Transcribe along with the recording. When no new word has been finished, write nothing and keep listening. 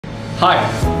Hi,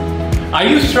 are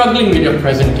you struggling with your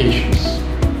presentations?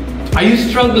 Are you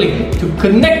struggling to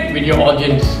connect with your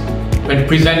audience when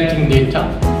presenting data?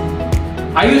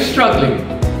 Are you struggling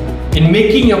in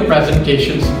making your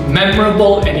presentations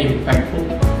memorable and impactful?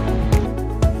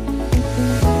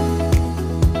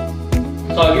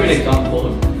 So I'll give you an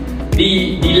example.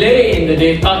 The delay in the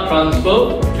data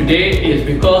transfer today is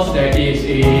because there is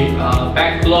a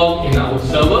backlog in our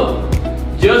server.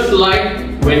 Just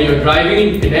like when you're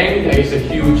driving in Penang, there is a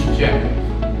huge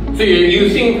jam. So you're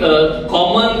using a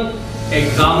common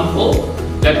example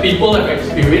that people have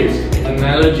experienced, an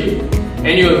analogy,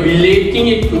 and you're relating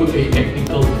it to a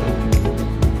technical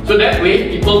term. So that way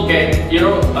people can,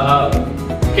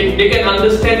 they can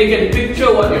understand, they can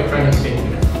picture what you're trying to say.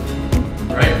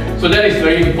 Right? So that is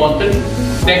very important.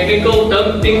 Technical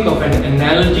term, think of an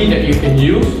analogy that you can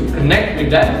use to connect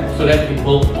with that so that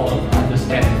people all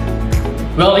understand.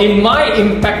 Well, in my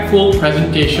impactful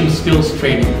presentation skills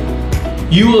training,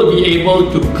 you will be able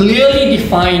to clearly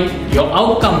define your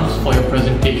outcomes for your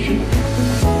presentation,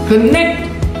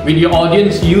 connect with your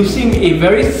audience using a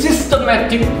very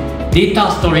systematic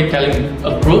data storytelling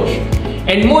approach,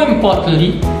 and more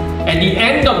importantly, at the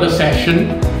end of the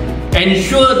session,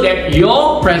 ensure that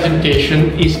your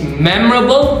presentation is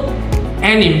memorable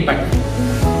and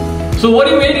impactful. So what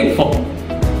are you waiting for?